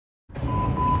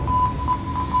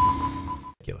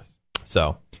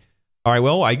So, all right,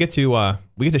 well, we get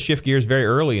to shift gears very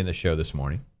early in the show this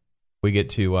morning. We get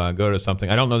to go to something.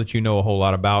 I don't know that you know a whole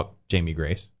lot about Jamie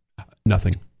Grace.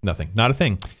 Nothing. Not a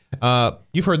thing.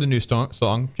 You've heard the new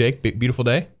song, Jake, Beautiful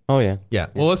Day? Oh, yeah. Yeah.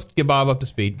 Well, let's get Bob up to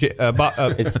speed. Bob,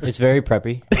 it's very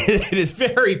preppy. It is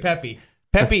very peppy.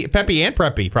 Peppy and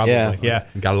preppy, probably. Yeah.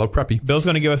 Gotta look preppy. Bill's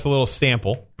going to give us a little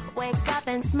sample. Wake up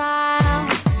and smile,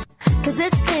 'cause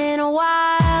it's been a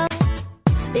while.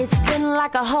 It's been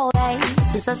like a whole day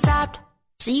since I stopped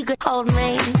so you could hold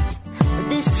me. But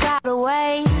this child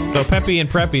away. So peppy and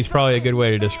preppy is probably a good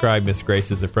way to describe Miss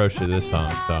Grace's approach to this song.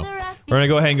 So we're going to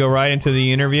go ahead and go right into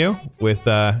the interview with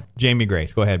Jamie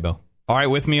Grace. Go ahead, Bill. All right,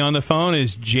 with me on the phone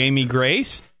is Jamie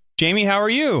Grace. Jamie, how are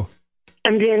you?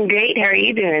 I'm doing great. How are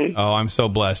you doing? Oh, I'm so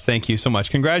blessed. Thank you so much.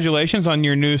 Congratulations on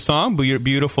your new song,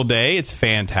 Beautiful Day. It's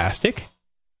fantastic.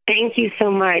 Thank you so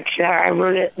much. I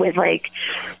wrote it with my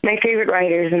favorite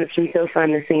writers, and it's been so fun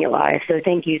to sing it live. So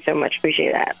thank you so much.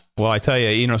 Appreciate that. Well, I tell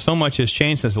you, so much has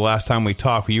changed since the last time we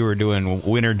talked. You were doing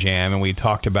Winter Jam, and we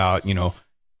talked about,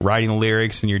 writing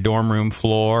lyrics in your dorm room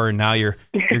floor, and now you're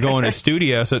going to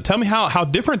studio. So tell me how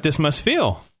different this must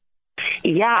feel.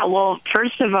 Yeah, well,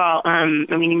 first of all,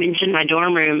 you mentioned my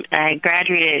dorm room. I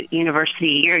graduated university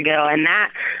a year ago, and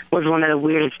that was one of the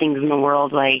weirdest things in the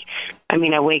world. I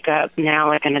wake up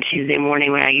now on a Tuesday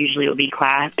morning when I usually would be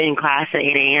in class at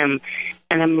 8 a.m.,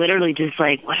 and I'm literally just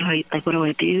what do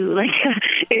I do?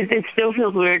 It still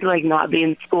feels weird to not be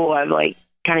in school. I'm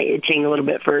kind of itching a little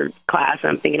bit for class.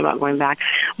 I'm thinking about going back,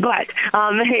 but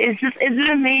it's been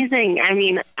amazing.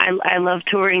 I love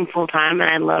touring full time,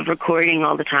 and I love recording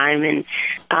all the time, and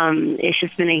it's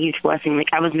just been a huge blessing.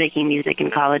 I was making music in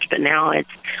college, but now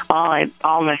it's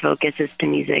all my focus is to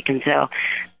music, and so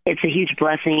it's a huge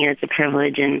blessing and it's a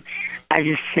privilege, and I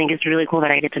just think it's really cool that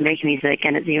I get to make music,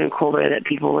 and it's even cooler that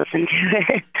people listen to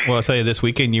it. Well, I'll tell you, this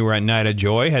weekend you were at Night of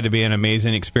Joy. Had to be an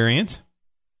amazing experience.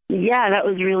 Yeah, that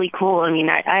was really cool.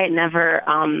 I had never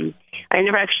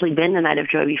actually been to Night of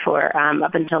Joy before.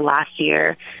 Up until last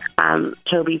year,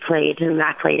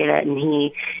 Tobymac played it, and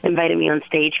he invited me on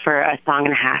stage for a song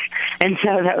and a half. And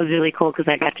so that was really cool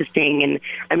because I got to sing. And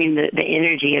the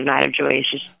energy of Night of Joy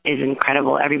is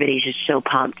incredible. Everybody's just so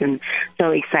pumped and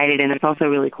so excited. And it's also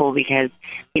really cool because,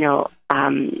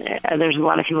 there's a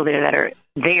lot of people there that are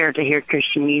there to hear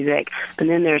Christian music, and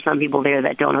then there are some people there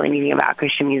that don't know anything about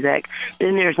Christian music.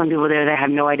 Then there are some people there that have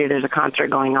no idea there's a concert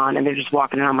going on, and they're just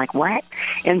walking around like, what?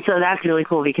 And so that's really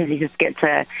cool because you just get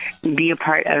to be a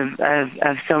part of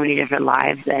so many different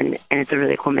lives, and it's a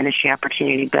really cool ministry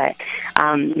opportunity. But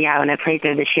when I played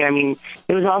there this year,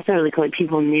 it was also really cool.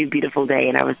 People knew Beautiful Day,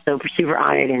 and I was so super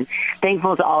honored and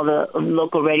thankful to all the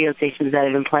local radio stations that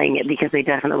have been playing it because they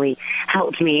definitely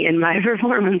helped me in my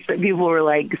performance. That people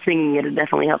were singing it. It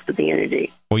definitely helps with the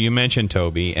energy. Well, you mentioned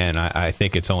Toby, and I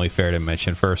think it's only fair to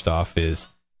mention first off is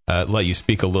let you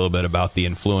speak a little bit about the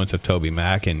influence of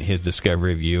Tobymac and his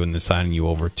discovery of you and the signing you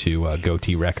over to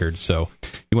Goatee Records. So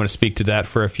you want to speak to that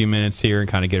for a few minutes here and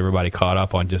kind of get everybody caught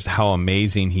up on just how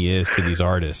amazing he is to these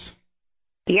artists.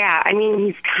 Yeah,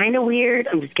 he's kind of weird.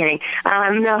 I'm just kidding.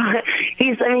 No,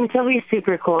 Toby's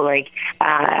super cool.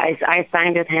 I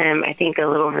signed with him, I think, a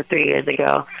little over 3 years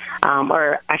ago,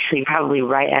 or actually probably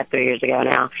right at 3 years ago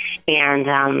now.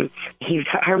 And he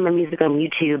heard my music on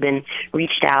YouTube and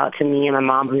reached out to me and my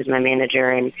mom, who's my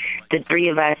manager, and the three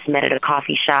of us met at a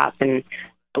coffee shop, and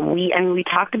we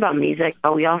talked about music,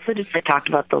 but we also just talked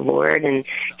about the Lord, and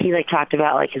he talked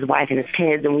about his wife and his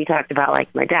kids, and we talked about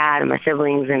my dad and my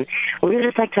siblings, and we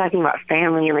were just talking about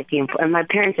family and my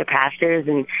parents are pastors,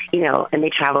 and and they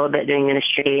travel a bit doing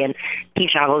ministry, and he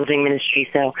travels doing ministry,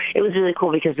 so it was really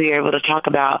cool because we were able to talk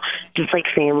about just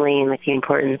family and the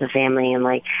importance of family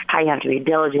and how you have to be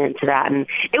diligent to that, and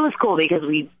it was cool because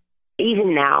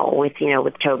even now with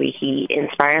Toby, he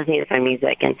inspires me with my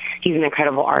music, and he's an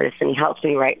incredible artist, and he helps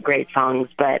me write great songs.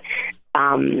 But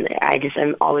I'm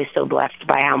always so blessed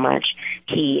by how much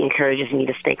he encourages me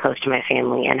to stay close to my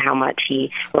family and how much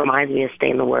he reminds me to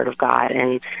stay in the Word of God.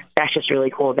 And that's just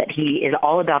really cool that he is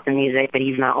all about the music, but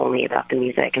he's not only about the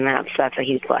music, and that's a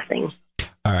huge blessing.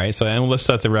 All right, and let's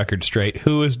set the record straight.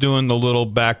 Who is doing the little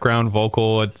background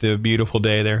vocal at the Beautiful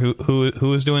Day there?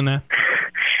 Who is doing that?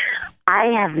 I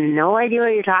have no idea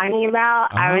what you're talking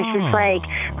about. I was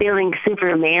just feeling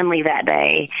super manly that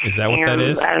day. Is that what that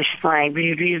is? I was just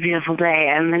beautiful day,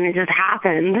 and then it just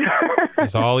happened.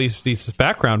 There's all these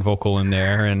background vocal in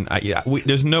there, and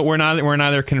we're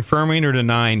neither confirming or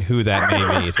denying who that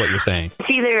may be. Is what you're saying? It's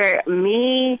either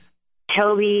me,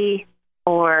 Toby,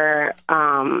 or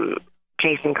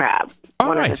Jason Crab. All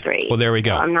one right. of the three. Well, there we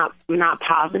go. So I'm not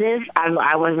positive.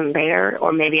 I wasn't there,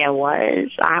 or maybe I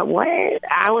was. I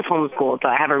was homeschooled, so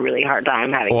I have a really hard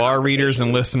time having. Well, our readers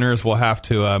and listeners will have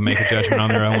to make a judgment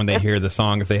on their own when they hear the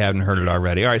song if they haven't heard it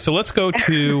already. All right, so let's go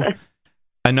to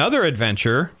another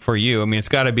adventure for you. I mean, it's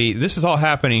got to be. This is all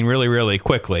happening really, really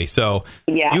quickly. So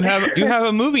yeah. you have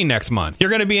a movie next month. You're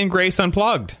going to be in Grace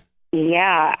Unplugged.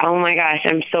 Yeah. Oh my gosh,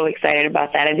 I'm so excited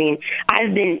about that. I mean,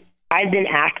 I've been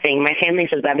acting. My family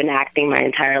says I've been acting my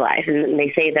entire life, and they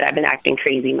say that I've been acting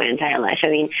crazy my entire life. I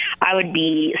mean, I would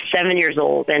be 7 years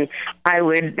old, and I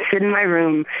would sit in my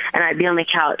room, and I'd be on the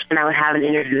couch, and I would have an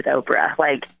interview with Oprah.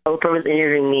 Like, Oprah was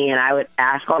interviewing me, and I would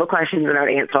ask all the questions, and I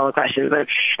would answer all the questions. But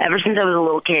ever since I was a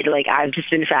little kid, like, I've just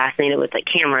been fascinated with, like,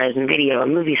 cameras and video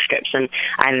and movie scripts, and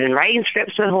I've been writing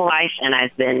scripts my whole life, and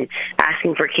I've been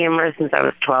asking for cameras since I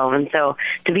was 12. And so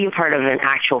to be a part of an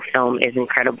actual film is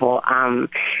incredible.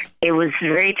 It was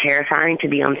very terrifying to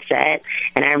be on set,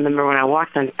 and I remember when I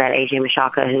walked on set, AJ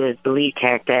Michalka, who is the lead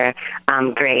character,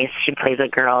 Grace, she plays a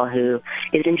girl who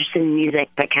is interested in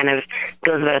music but kind of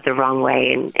goes about it the wrong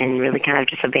way and really kind of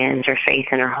just abandons her faith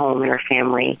in her home and her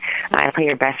family. I play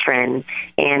her best friend,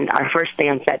 and our first day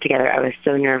on set together, I was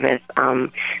so nervous.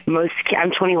 I'm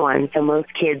 21, so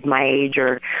most kids my age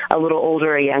or a little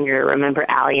older or younger remember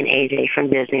Allie and AJ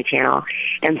from Disney Channel,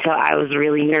 and so I was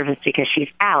really nervous because she's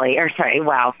Allie,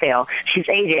 she's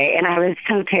AJ, and I was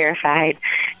so terrified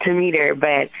to meet her.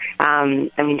 But, I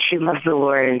mean, she loves the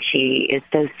Lord, and she is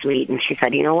so sweet. And she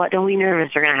said, you know what, don't be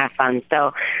nervous. We're going to have fun.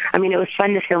 So, I mean, it was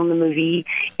fun to film the movie.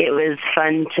 It was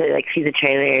fun to, like, see the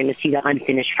trailer and to see the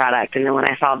unfinished product. And then when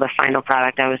I saw the final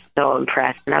product, I was so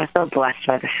impressed, and I was so blessed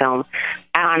by the film.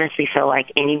 I honestly feel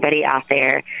like anybody out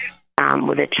there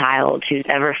with a child who's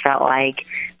ever felt like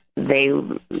they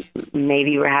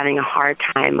maybe were having a hard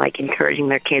time, like, encouraging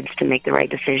their kids to make the right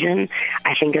decision,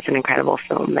 I think it's an incredible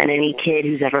film. And any kid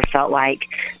who's ever felt like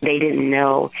they didn't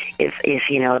know if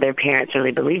you know, their parents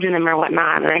really believed in them or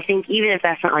whatnot. And I think even if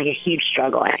that's not like a huge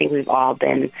struggle, I think we've all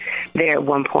been there at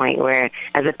one point where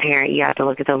as a parent you have to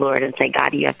look at the Lord and say,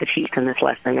 God, you have to teach them this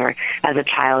lesson. Or as a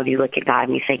child you look at God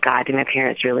and you say, God, do my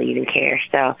parents really even care?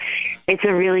 So it's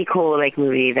a really cool, like,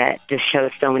 movie that just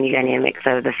shows so many dynamics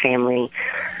of the family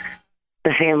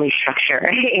structure,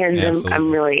 and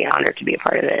I'm really honored to be a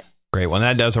part of it. Great. Well,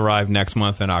 that does arrive next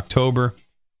month in October,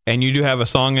 and you do have a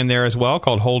song in there as well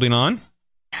called Holding On.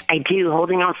 I do.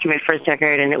 Holding On is my first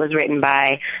record, and it was written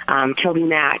by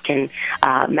Tobymac and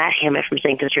Matt Hammett from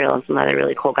St. Israel and some other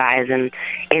really cool guys. And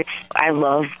I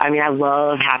love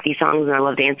happy songs, and I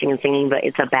love dancing and singing, but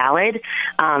it's a ballad,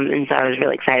 and so I was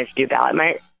really excited to do a ballad.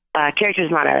 My character's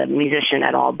not a musician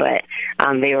at all, but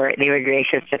they were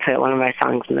gracious to put one of my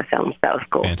songs in the film, so that was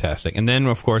cool. Fantastic. And then,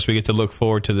 of course, we get to look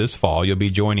forward to this fall. You'll be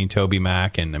joining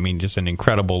Tobymac, and I mean, just an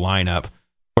incredible lineup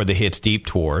for the Hits Deep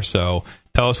Tour. So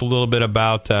tell us a little bit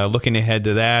about looking ahead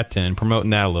to that and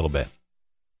promoting that a little bit.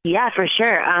 Yeah, for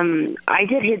sure. I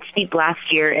did Hits Deep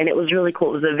last year, and it was really cool.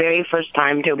 It was the very first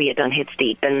time Toby had done Hits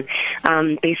Deep, and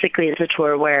basically it's a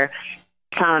tour where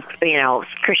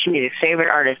Christian music's favorite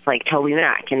artists like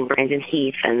Tobymac and Brandon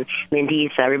Heath and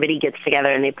Mandisa, everybody gets together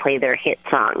and they play their hit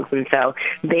songs. And so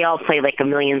they all play like a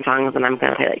million songs, and I'm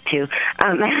going to play like 2.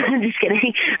 I'm just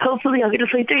kidding. Hopefully I'll get to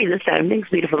play 3 this time. Thanks,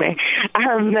 beautiful day.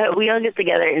 But we all get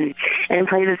together and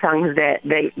play the songs that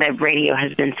radio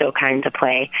has been so kind to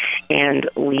play, and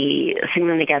we sing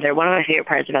them together. One of my favorite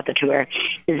parts about the tour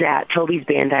is that Toby's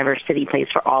band Diversity plays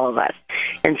for all of us.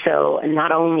 And so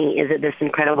not only is it this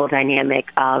incredible dynamic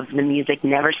of the music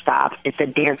never stops, it's a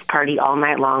dance party all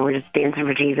night long. We're just dancing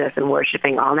for Jesus and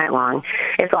worshiping all night long.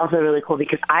 It's also really cool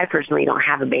because I personally don't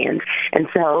have a band, and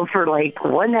so for like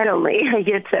one night only,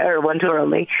 one tour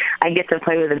only, I get to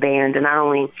play with a band, and not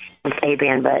only a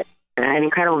band, but an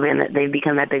incredible band that they've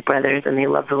become my big brothers, and they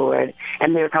love the Lord,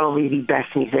 and they're probably the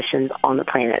best musicians on the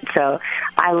planet. So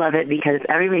I love it because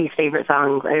everybody's favorite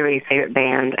songs, everybody's favorite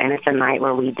band, and it's a night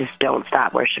where we just don't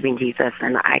stop worshiping Jesus,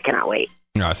 and I cannot wait.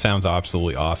 No, it sounds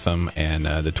absolutely awesome, and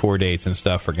the tour dates and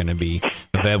stuff are going to be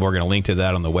available. We're going to link to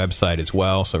that on the website as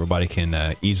well, so everybody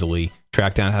can easily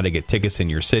track down how to get tickets in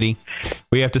your city.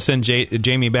 We have to send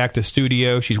Jamie back to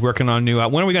studio. She's working on a new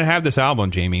album. When are we going to have this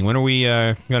album, Jamie? When are we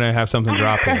going to have something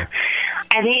drop here?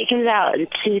 I think it comes out in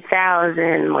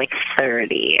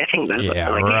 2030. I think that's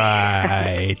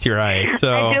right. You're right.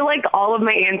 So I feel like all of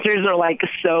my answers are like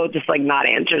so just like not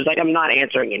answers. Like I'm not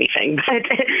answering anything, but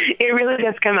it really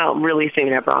does come out really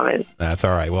soon, I promise. That's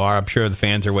all right. Well, I'm sure the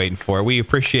fans are waiting for it. We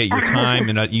appreciate your time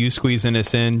and you squeezing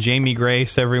us in. Jamie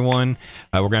Grace, everyone.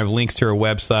 We're going to have links to her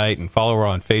website and follow her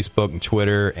on Facebook and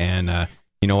Twitter. And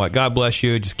you know what? God bless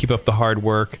you. Just keep up the hard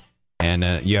work.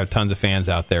 And you have tons of fans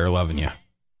out there loving you.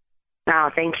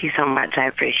 Oh, thank you so much. I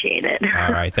appreciate it.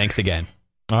 All right. Thanks again.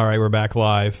 All right. We're back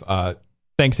live.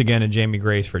 Thanks again to Jamie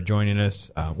Grace for joining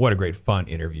us. What a great, fun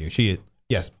interview. She is,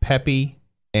 yes, peppy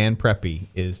and preppy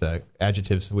is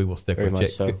adjectives we will stick Very with.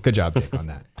 much so. Good job, Jake, on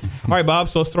that. All right, Bob,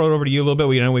 so let's throw it over to you a little bit.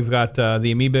 We know we've got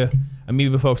the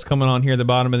Amoeba folks coming on here at the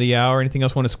bottom of the hour. Anything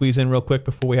else want to squeeze in real quick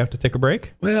before we have to take a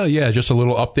break? Well, yeah, just a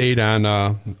little update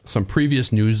on some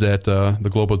previous news that the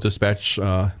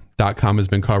globaldispatch.com has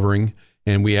been covering.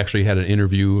 And we actually had an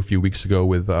interview a few weeks ago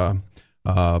with a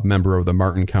member of the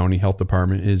Martin County Health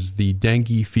Department. Is the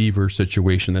dengue fever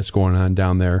situation that's going on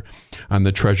down there on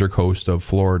the Treasure Coast of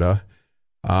Florida.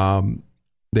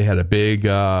 They had a big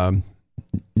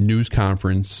news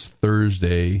conference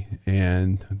Thursday,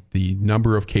 and the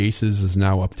number of cases is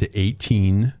now up to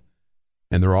 18,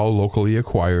 and they're all locally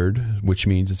acquired, which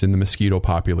means it's in the mosquito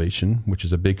population, which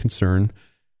is a big concern.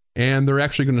 And they're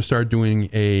actually going to start doing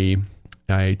a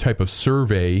type of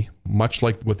survey, much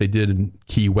like what they did in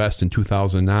Key West in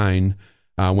 2009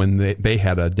 when they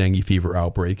had a dengue fever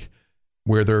outbreak,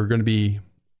 where they're going to be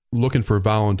looking for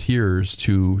volunteers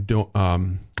to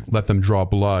let them draw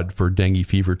blood for dengue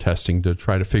fever testing to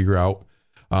try to figure out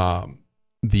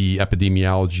the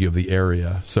epidemiology of the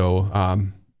area.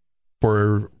 So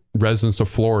for residents of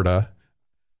Florida,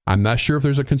 I'm not sure if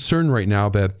there's a concern right now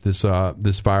that this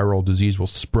viral disease will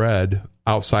spread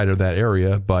outside of that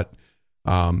area, but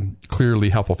clearly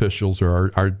health officials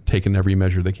are taking every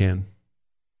measure they can.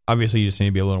 Obviously, you just need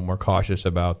to be a little more cautious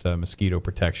about mosquito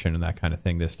protection and that kind of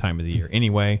thing this time of the year.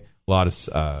 Anyway, a lot of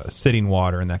sitting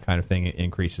water and that kind of thing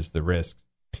increases the risk.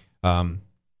 From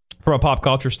a pop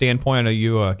culture standpoint, I know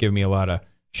you give me a lot of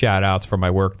shout-outs for my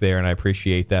work there, and I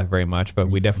appreciate that very much. But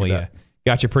we definitely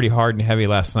got you pretty hard and heavy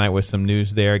last night with some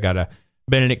news there. Got a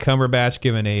Benedict Cumberbatch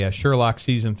giving a Sherlock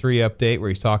Season 3 update where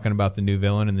he's talking about the new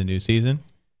villain in the new season.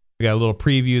 We got a little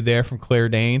preview there from Claire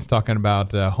Danes talking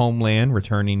about Homeland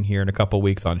returning here in a couple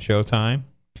weeks on Showtime,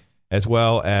 as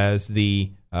well as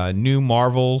the new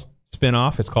Marvel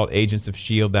spinoff. It's called Agents of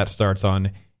S.H.I.E.L.D. That starts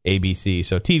on ABC.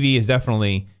 So TV is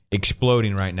definitely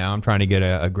exploding right now. I'm trying to get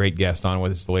a great guest on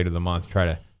with us later in the month, try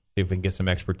to see if we can get some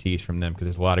expertise from them because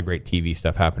there's a lot of great TV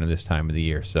stuff happening this time of the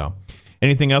year. So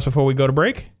anything else before we go to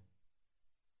break?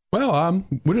 Well,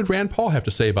 what did Rand Paul have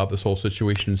to say about this whole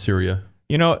situation in Syria?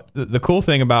 You know, the cool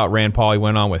thing about Rand Paul, he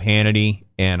went on with Hannity,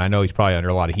 and I know he's probably under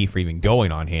a lot of heat for even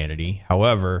going on Hannity.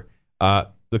 However,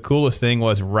 the coolest thing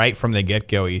was right from the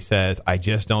get-go, he says, I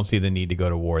just don't see the need to go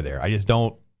to war there. I just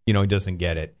don't, he doesn't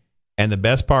get it. And the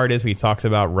best part is when he talks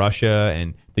about Russia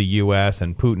and the U.S.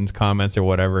 and Putin's comments or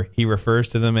whatever, he refers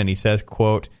to them and he says,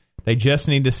 quote, they just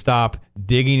need to stop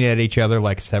digging at each other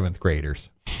like seventh graders.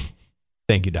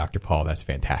 Thank you, Dr. Paul. That's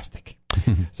fantastic.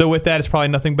 So with that, it's probably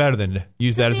nothing better than to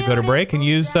use that as a go to break and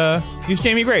use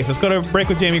Jamie Grace. Let's go to break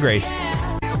with Jamie Grace.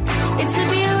 It's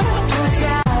a beautiful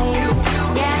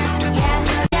time. Yeah.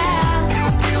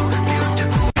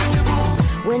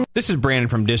 This is Brandon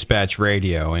from Dispatch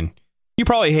Radio, and you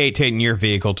probably hate taking your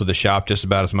vehicle to the shop just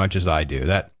about as much as I do.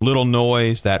 That little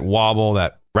noise, that wobble,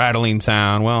 that rattling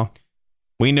sound, well,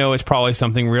 we know it's probably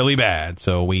something really bad,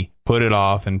 so we put it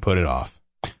off and put it off.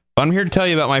 But I'm here to tell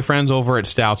you about my friends over at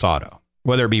Stouts Auto.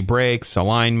 Whether it be brakes,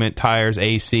 alignment, tires,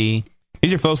 AC,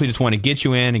 these are folks who just want to get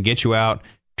you in and get you out,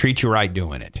 treat you right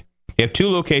doing it. You have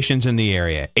two locations in the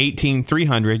area,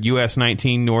 18300 US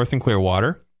 19 North in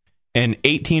Clearwater and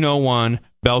 1801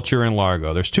 Belcher in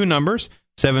Largo. There's two numbers,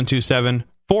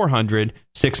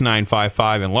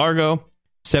 727-400-6955 in Largo,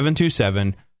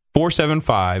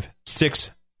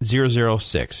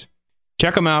 727-475-6006.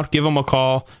 Check them out. Give them a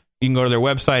call. You can go to their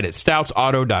website at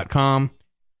stoutsauto.com.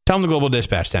 Tell them the Global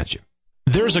Dispatch sent you.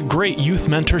 There's a great youth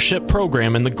mentorship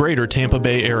program in the greater Tampa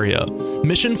Bay area.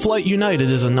 Mission Flight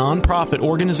United is a nonprofit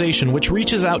organization which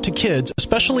reaches out to kids,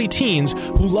 especially teens,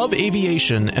 who love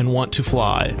aviation and want to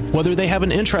fly. Whether they have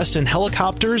an interest in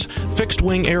helicopters,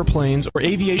 fixed-wing airplanes, or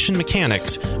aviation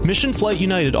mechanics, Mission Flight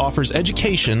United offers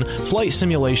education, flight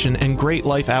simulation, and great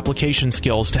life application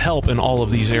skills to help in all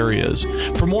of these areas.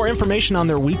 For more information on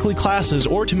their weekly classes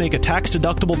or to make a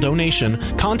tax-deductible donation,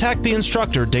 contact the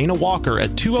instructor, Dana Walker,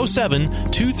 at 207-233-0669.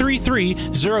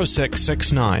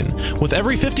 With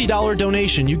every $50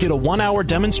 donation, you get a 1-hour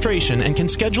demonstration and can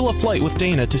schedule a flight with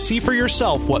Dana to see for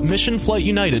yourself what Mission Flight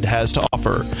United has to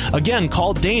offer. Again,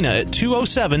 call Dana at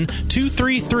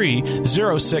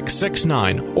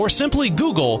 207-233-0669 or simply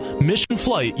Google Mission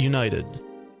Flight United.